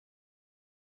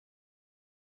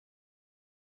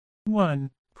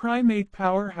1. Primate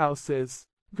powerhouses.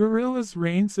 Gorillas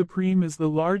reign supreme as the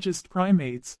largest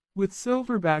primates, with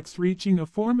silverbacks reaching a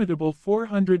formidable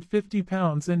 450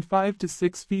 pounds and 5 to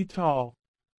 6 feet tall.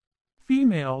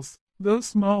 Females, though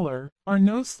smaller, are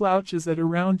no slouches at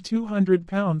around 200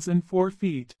 pounds and 4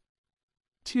 feet.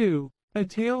 2. A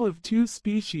tale of two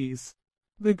species.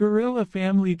 The gorilla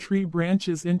family tree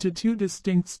branches into two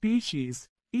distinct species,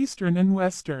 eastern and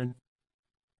western.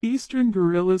 Eastern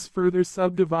gorillas further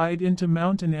subdivide into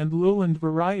mountain and lowland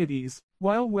varieties,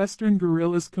 while western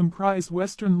gorillas comprise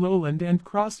western lowland and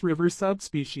cross-river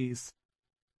subspecies.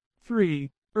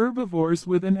 3. Herbivores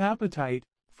with an appetite.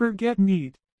 Forget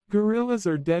meat. Gorillas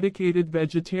are dedicated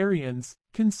vegetarians,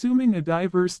 consuming a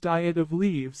diverse diet of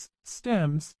leaves,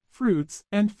 stems, fruits,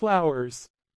 and flowers.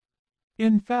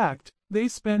 In fact, they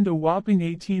spend a whopping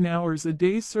 18 hours a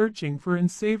day searching for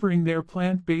and savoring their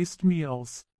plant-based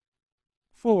meals.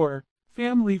 4.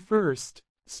 Family first.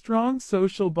 Strong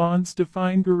social bonds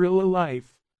define gorilla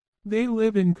life. They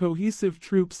live in cohesive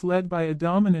troops led by a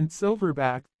dominant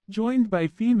silverback, joined by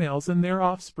females and their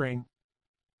offspring.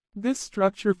 This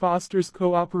structure fosters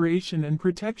cooperation and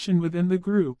protection within the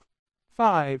group.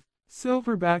 5.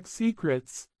 Silverback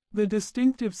secrets. The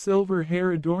distinctive silver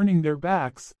hair adorning their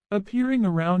backs, appearing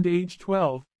around age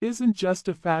 12, isn't just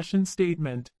a fashion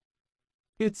statement.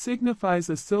 It signifies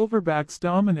a silverback's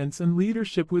dominance and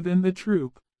leadership within the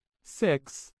troop.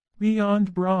 6.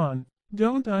 Beyond brawn.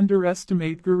 Don't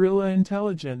underestimate gorilla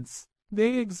intelligence.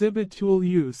 They exhibit tool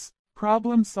use,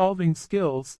 problem-solving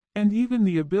skills, and even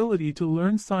the ability to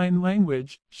learn sign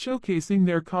language, showcasing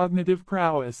their cognitive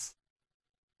prowess.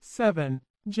 7.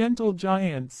 Gentle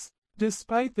giants.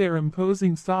 Despite their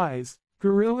imposing size,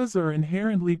 gorillas are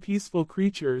inherently peaceful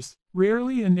creatures,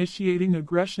 rarely initiating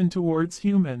aggression towards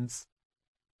humans.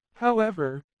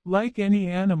 However, like any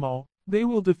animal, they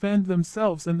will defend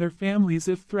themselves and their families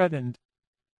if threatened.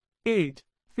 8.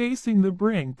 Facing the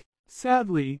brink.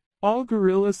 Sadly, all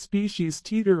gorilla species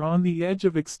teeter on the edge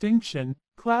of extinction,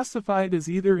 classified as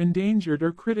either endangered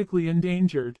or critically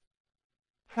endangered.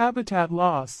 Habitat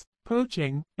loss,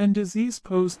 poaching, and disease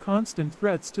pose constant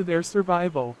threats to their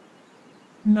survival.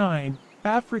 9.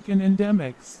 African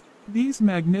endemics. These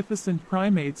magnificent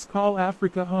primates call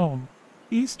Africa home.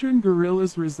 Eastern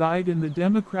gorillas reside in the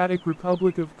Democratic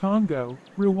Republic of Congo,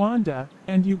 Rwanda,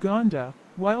 and Uganda,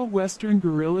 while western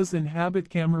gorillas inhabit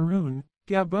Cameroon,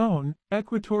 Gabon,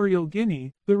 Equatorial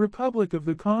Guinea, the Republic of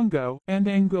the Congo, and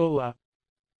Angola.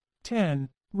 10.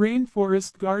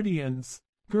 Rainforest guardians.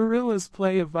 Gorillas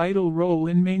play a vital role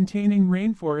in maintaining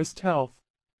rainforest health.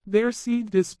 Their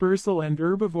seed dispersal and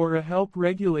herbivora help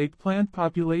regulate plant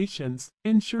populations,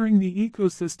 ensuring the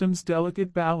ecosystem's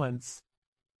delicate balance.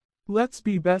 Let's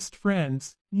be best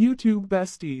friends, YouTube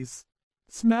besties.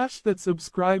 Smash that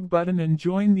subscribe button and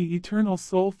join the Eternal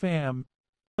Soul fam.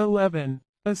 11.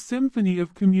 A symphony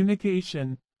of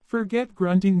communication. Forget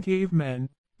grunting cavemen.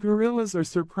 Gorillas are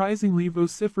surprisingly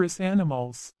vociferous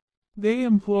animals. They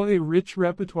employ a rich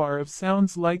repertoire of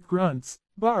sounds like grunts,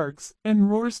 barks, and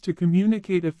roars to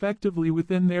communicate effectively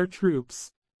within their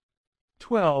troops.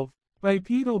 12.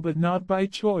 Bipedal but not by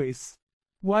choice.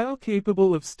 While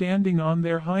capable of standing on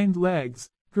their hind legs,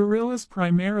 gorillas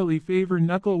primarily favor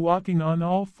knuckle walking on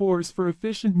all fours for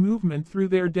efficient movement through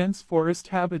their dense forest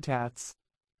habitats.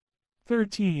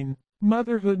 13.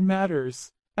 Motherhood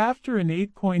matters. After an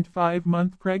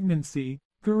 8.5-month pregnancy,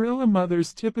 gorilla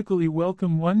mothers typically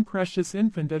welcome one precious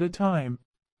infant at a time.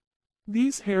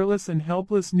 These hairless and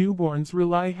helpless newborns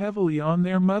rely heavily on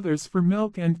their mothers for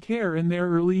milk and care in their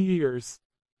early years.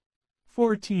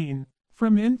 14.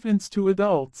 From infants to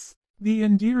adults. The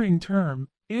endearing term,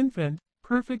 infant,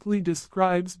 perfectly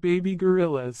describes baby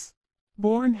gorillas.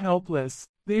 Born helpless,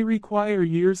 they require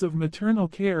years of maternal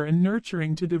care and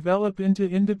nurturing to develop into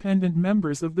independent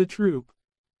members of the troop.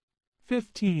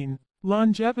 15.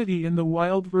 Longevity in the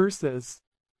wild versus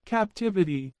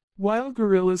captivity. While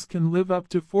gorillas can live up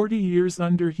to 40 years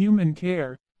under human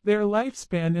care, their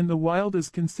lifespan in the wild is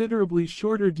considerably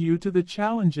shorter due to the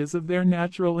challenges of their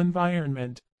natural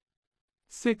environment.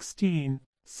 16.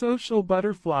 Social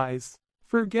butterflies.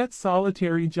 Forget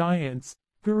solitary giants.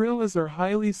 Gorillas are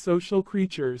highly social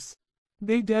creatures.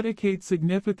 They dedicate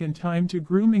significant time to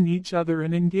grooming each other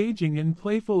and engaging in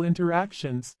playful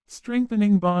interactions,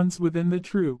 strengthening bonds within the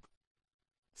troop.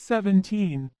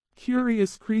 17.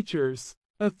 Curious creatures.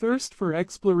 A thirst for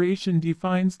exploration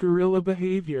defines gorilla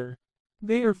behavior.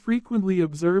 They are frequently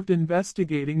observed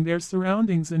investigating their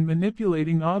surroundings and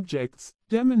manipulating objects,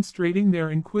 demonstrating their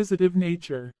inquisitive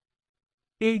nature.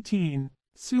 18.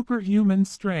 Superhuman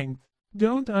strength.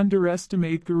 Don't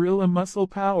underestimate gorilla muscle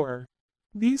power.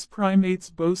 These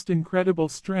primates boast incredible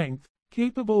strength,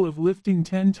 capable of lifting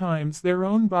 10 times their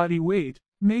own body weight,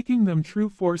 making them true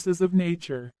forces of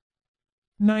nature.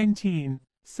 19.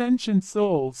 Sentient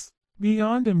souls.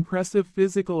 Beyond impressive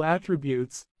physical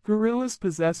attributes, gorillas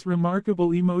possess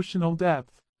remarkable emotional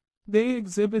depth. They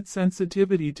exhibit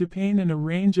sensitivity to pain and a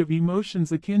range of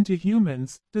emotions akin to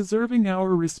humans, deserving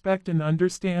our respect and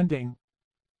understanding.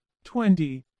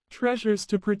 20. Treasures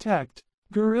to protect.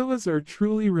 Gorillas are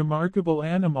truly remarkable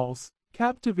animals,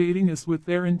 captivating us with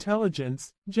their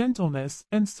intelligence, gentleness,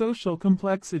 and social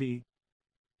complexity.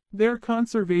 Their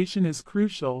conservation is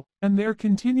crucial, and their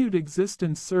continued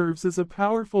existence serves as a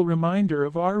powerful reminder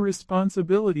of our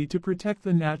responsibility to protect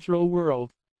the natural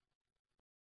world.